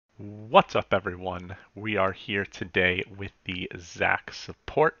What's up, everyone? We are here today with the ZAC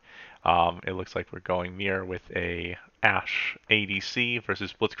support. It looks like we're going mirror with a Ashe ADC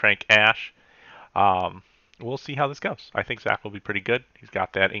versus Blitzcrank Ashe. Um, we'll see how this goes. I think ZAC will be pretty good. He's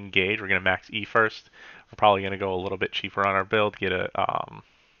got that engage. We're going to max E first. We're probably going to go a little bit cheaper on our build, get a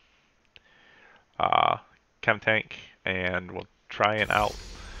uh, chem tank, and we'll try and out.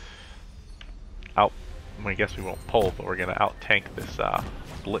 I guess we won't pull, but we're going to out tank this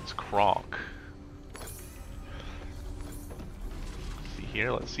Blitzcrank. See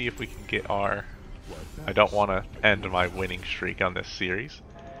here, let's see if we can get our... I don't want to end my winning streak on this series.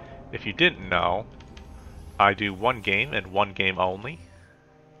 If you didn't know, I do one game and one game only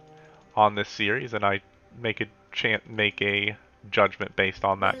on this series, and I make a judgment based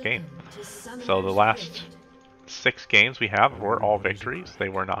on that game. So the last 6 games we have were all victories. They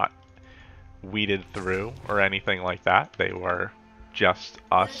were not weeded through or anything like that. They were just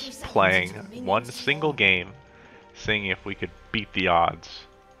us playing one single game, seeing if we could beat the odds.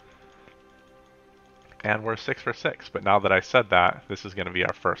 And we're 6 for 6, but now that I said that, this is going to be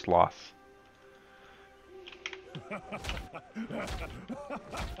our first loss.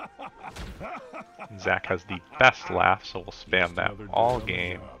 Zach has the best laugh, so we'll spam that all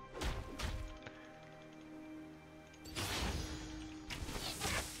game.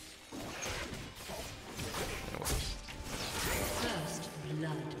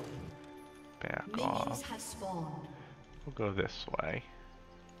 Back off. We'll go this way.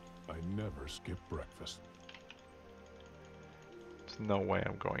 I never skip breakfast. There's no way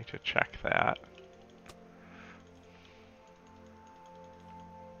I'm going to check that.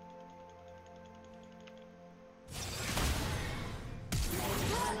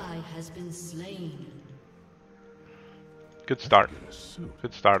 Has been slain. Good start.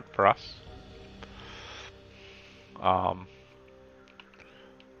 Good start for us.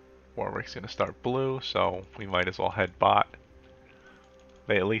 Warwick's gonna start blue, so we might as well head bot.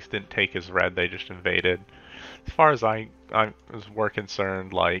 They at least didn't take his red; they just invaded. As far as we're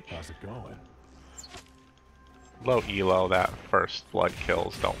concerned, like how's it going? Low elo, that first blood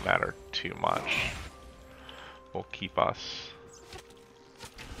kills don't matter too much. Will keep us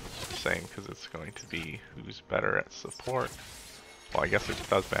same because it's going to be who's better at support. Well, I guess it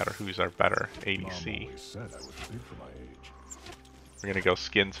does matter who's our better ADC. We're gonna go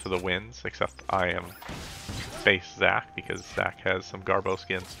skins for the wins, except I am face Zach because Zach has some Garbo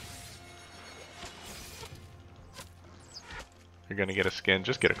skins. You're gonna get a skin,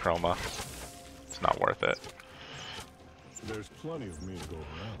 just get a chroma. It's not worth it. There's plenty of me to go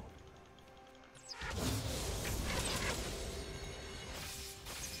around.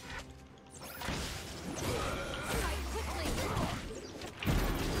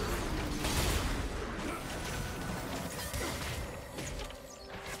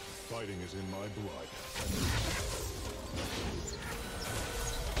 Fighting is in my blood.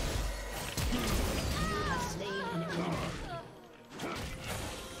 You have slain an enemy.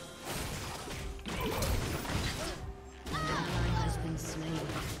 An ally has been slain.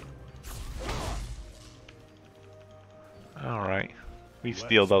 Alright. We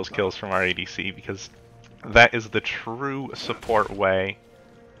steal those kills from our ADC because that is the true support way.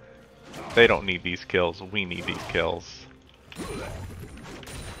 They don't need these kills, we need these kills.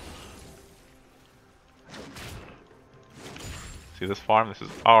 See this farm? This is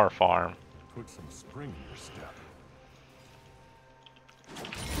our farm. Put some spring in your step.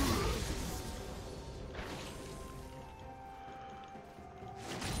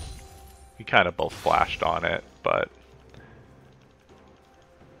 We kind of both flashed on it, but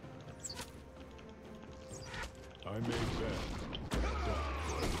I made that.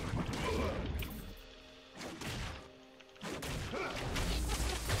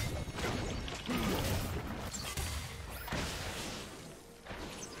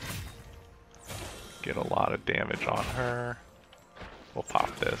 get a lot of damage on her. We'll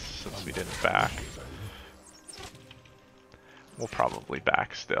pop this since we didn't back. We'll probably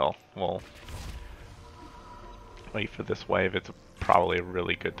back still. We'll wait for this wave. It's probably a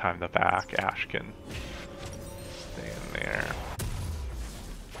really good time to back. Ashe can stay in there.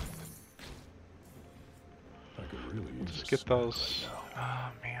 We'll just get those. Oh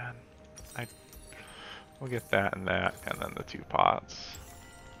man, we'll get that and that, and then the 2 pots.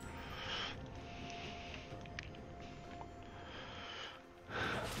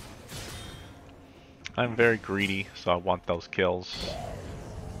 I'm very greedy, so I want those kills.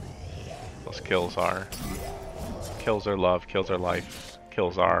 Those kills are love, kills are life,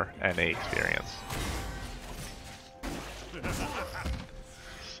 kills are NA experience.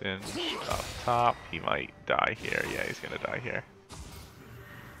 Singe up top, he might die here. Yeah, he's gonna die here.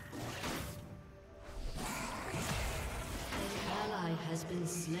 has been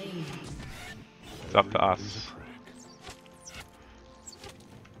slain. It's up to us.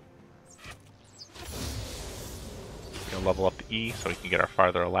 Gonna level up the E so we can get our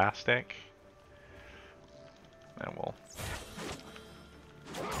farther elastic. And we'll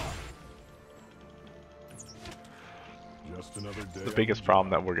Just another day. the biggest problem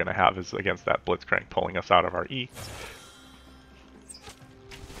that we're gonna have is against that Blitzcrank pulling us out of our E.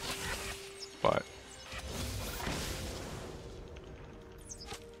 But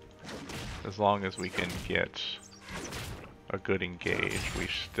as long as we can get a good engage, we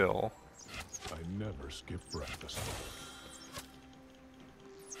still. I never skip breakfast.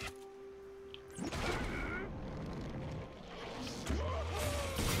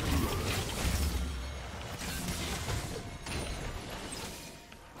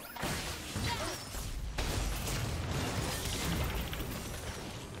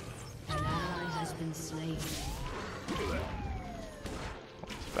 An ally has been slain.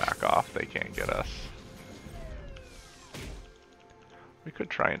 Let's back off, they can't get us. We could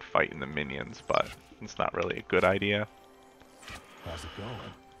try and fight in the minions, but it's not really a good idea. How's it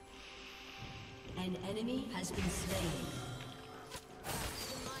going? An enemy has been slain.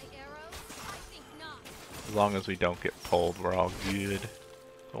 As long as we don't get pulled, we're all good.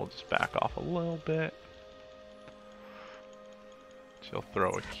 So we'll just back off a little bit. She'll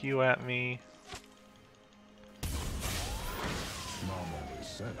throw a Q at me. Mom always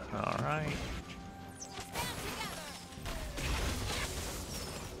said I Alright.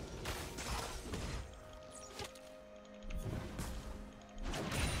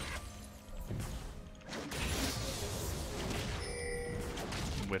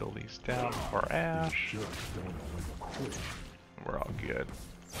 Whittle these down for Ash. just don't always quit. We're all good.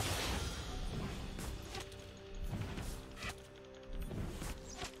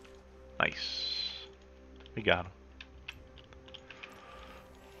 Nice. We got him.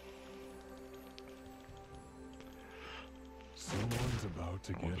 Someone's about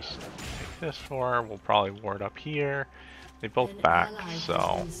to We'll get just us. take this for her. We'll probably ward up here. They both An back, ally has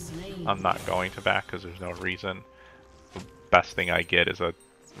so been slain. I'm not going to back because there's no reason. The best thing I get is a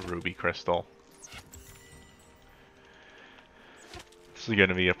ruby crystal. This is going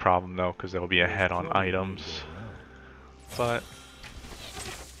to be a problem though because there will be a head on items. But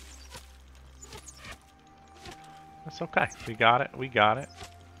that's okay. We got it. We got it.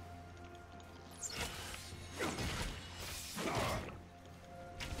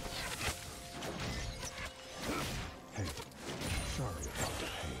 Hey, sorry about the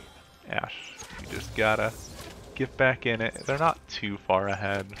pain. Ash, you just gotta get back in it. They're not too far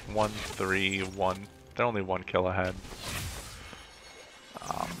ahead. 1-3, 1. They're only 1 kill ahead.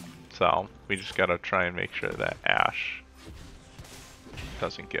 So we just gotta try and make sure that Ash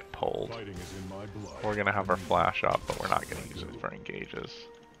doesn't get pulled. Fighting is in my blood. We're gonna have our flash up, but we're not gonna use it for engages.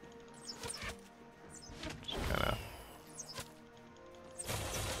 Just gonna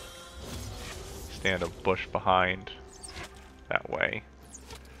stand a bush behind. That way,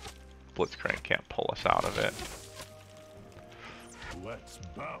 Blitzcrank can't pull us out of it. Let's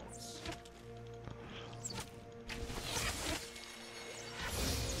bounce.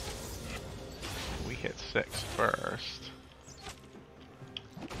 We hit 6 first.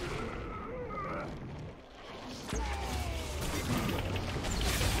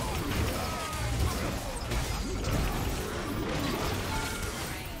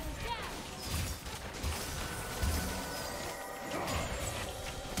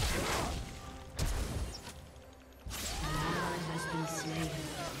 An ally has been slain.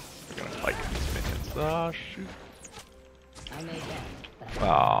 We're gonna fight these minions. Oh shoot. I made that.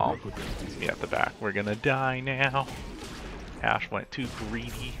 Oh, me at the back. We're gonna die now. Ash went too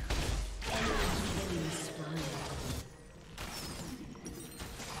greedy. Killing spree.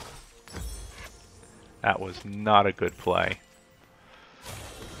 That was not a good play.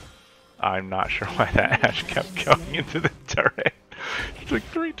 I'm not sure why that Ash kept going into the turret. He took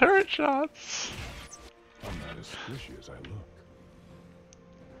 3 turret shots. I'm not as squishy as I look.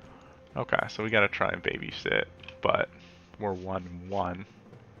 Okay, so we gotta try and babysit, but we're 1-1.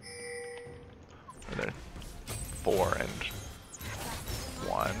 And they're 4-1.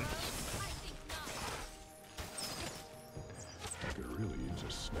 I could really use a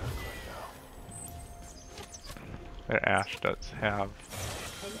snack right now. Their Ash does have.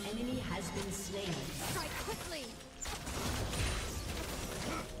 An enemy has been slain. Strike quickly.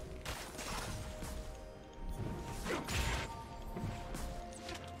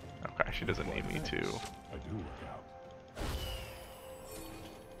 Okay, she doesn't need me to. I do work out.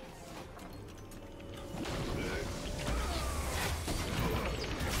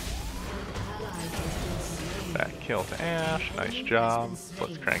 Ally has been slain. That kill to Ashe. Nice job.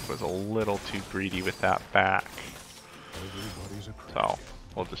 Blitzcrank was a little too greedy with that back. So,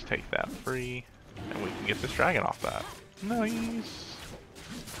 we'll just take that free, and we can get this dragon off that. Nice!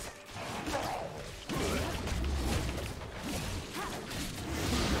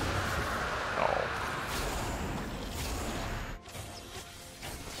 Oh.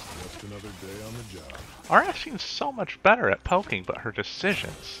 Just another day on the job. Our Ashe seems so much better at poking, but her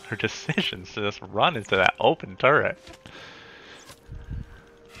decisions to just run into that open turret.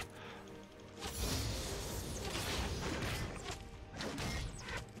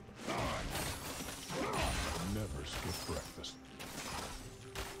 Never skip breakfast.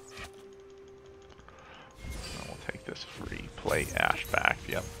 We'll take this free play Ashe back,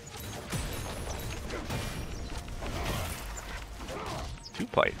 yep. 2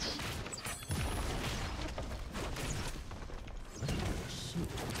 plates.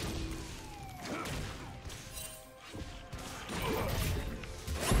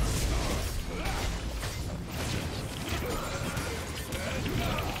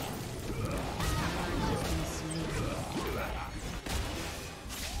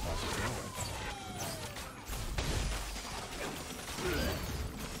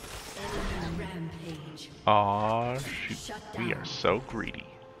 Aw, shoot. We are so greedy.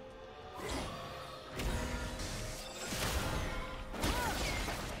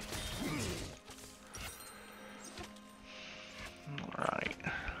 Alright.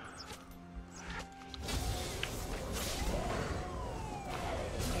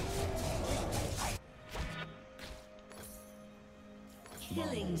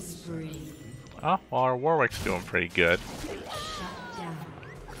 Killing spree. Oh, well, our Warwick's doing pretty good. Shut down.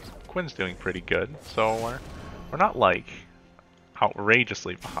 Quinn's doing pretty good, so we're not like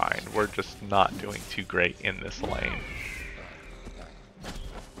outrageously behind. We're just not doing too great in this lane.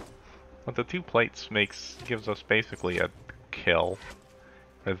 But the 2 plates gives us basically a kill,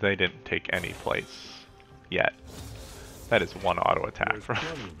 as they didn't take any plates yet. That is 1 auto attack from.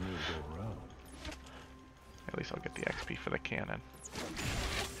 At least I'll get the XP for the cannon.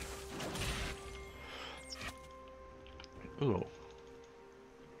 Ooh.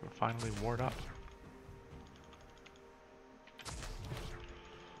 We're finally ward up.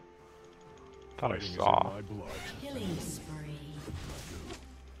 Thought I saw. Killing spree.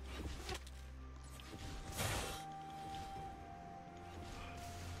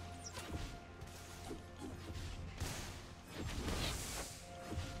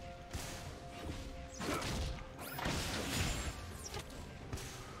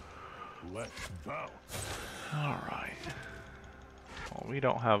 Let's bounce. Alright. Well, we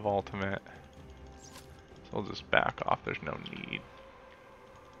don't have ultimate, so we'll just back off. There's no need.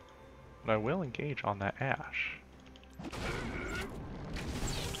 But I will engage on that Ashe.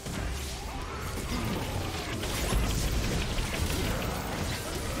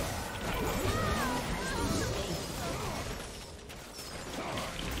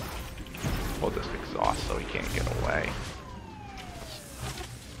 We'll just exhaust so he can't get away.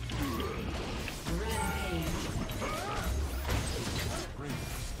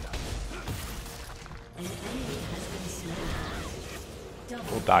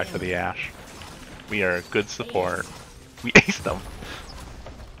 We'll die for the Ashe. We are a good support. We aced them.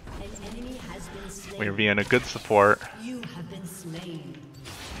 We're being a good support. You have been slain.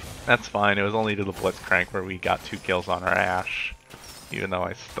 That's fine. It was only to the Blitzcrank where we got 2 kills on our Ashe, even though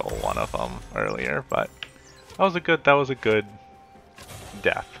I stole one of them earlier. But that was a good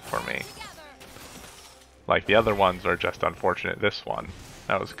death for me. Like the other ones are just unfortunate. This one,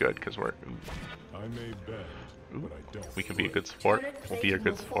 that was good because we're. I may bend, but I don't. We can be a good support. We'll be a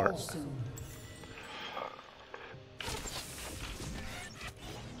good support.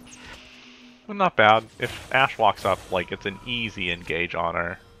 Well, not bad. If Ashe walks up, like, it's an easy engage on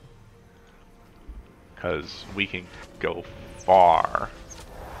her. Because we can go far.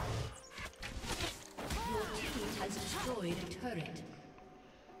 Your team has destroyed a turret.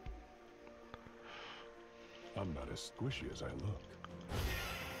 I'm not as squishy as I look.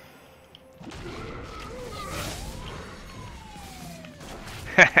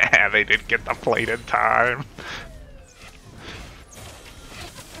 They didn't get the plate in time.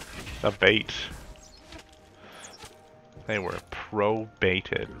 The bait. They were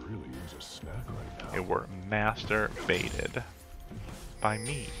pro-baited. Could really use a snack right now. They were master baited by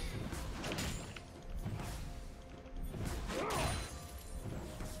me.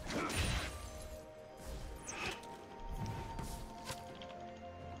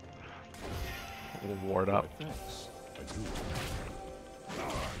 We'll ward up. Thanks. I do.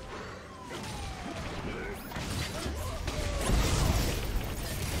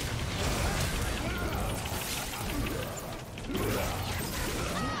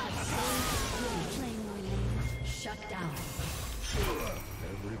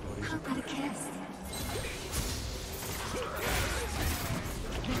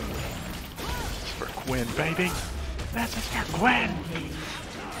 Gwen, baby. This is for Gwen.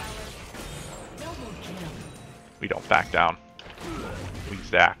 Double kill. We don't back down. We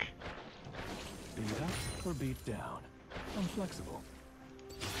Zac. Beat up or beat down? I'm flexible.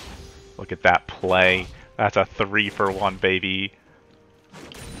 Look at that play. That's a 3-for-1, baby.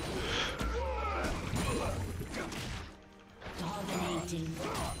 Dominating.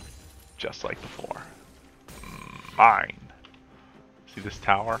 Just like before. Mine. See this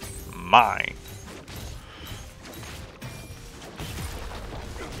tower? Mine.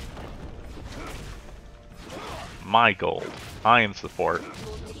 My gold. I am support.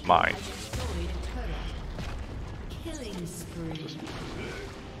 Mine. Destroyed a turret. Killing spree.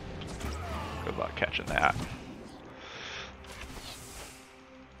 Good luck catching that.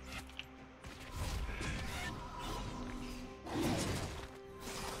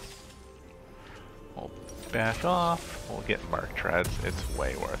 We'll back off. We'll get Merc Treads. It's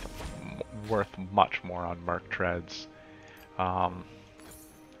way worth much more on Merc Treads.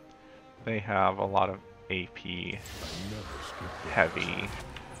 They have a lot of AP heavy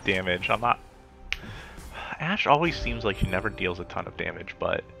damage. Ashe always seems like she never deals a ton of damage,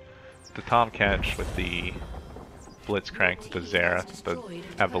 but the Tom Kench with the Blitzcrank, the Xerath, the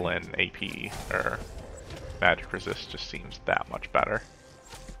Evelyn AP or magic resist just seems that much better.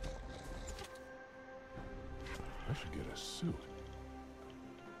 I should get a suit.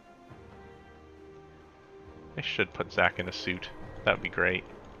 They should put Zac in a suit. That would be great.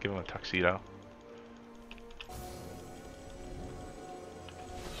 Give him a tuxedo.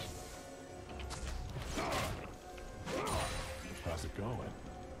 How's it going?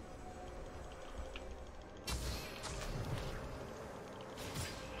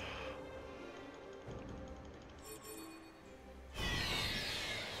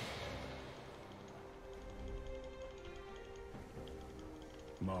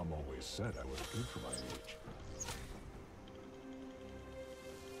 Mom always said I was good for my age.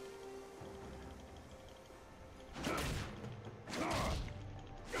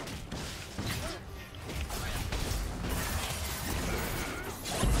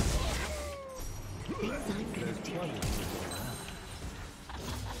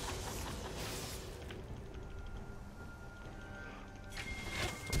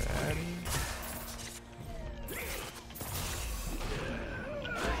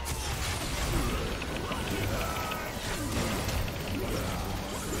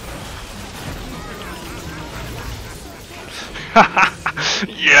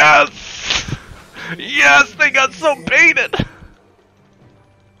 Yes! Yes, they got so baited!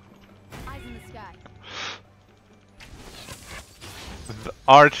 Eyes in the sky.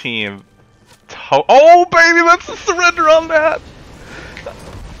 Our team... Oh, baby, that's a surrender on that!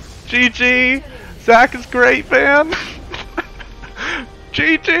 GG! Zac is great, man!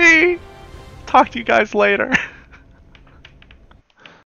 GG! Talk to you guys later.